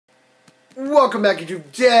Welcome back to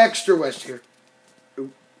Dexter West here.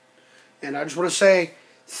 And I just want to say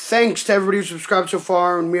thanks to everybody who subscribed so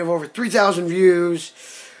far. And we have over 3,000 views.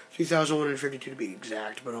 3,152 to be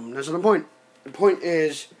exact. But that's not the point. The point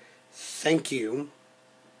is, thank you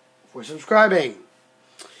for subscribing.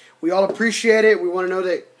 We all appreciate it. We want to know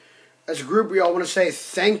that as a group, we all want to say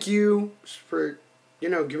thank you for,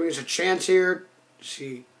 giving us a chance here to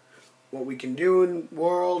see what we can do in the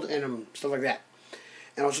world and stuff like that.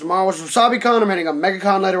 And also tomorrow is WasabiCon. I'm heading up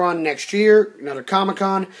MegaCon later on next year, another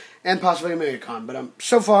Comic-Con, and possibly a MegaCon. But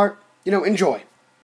so far, enjoy.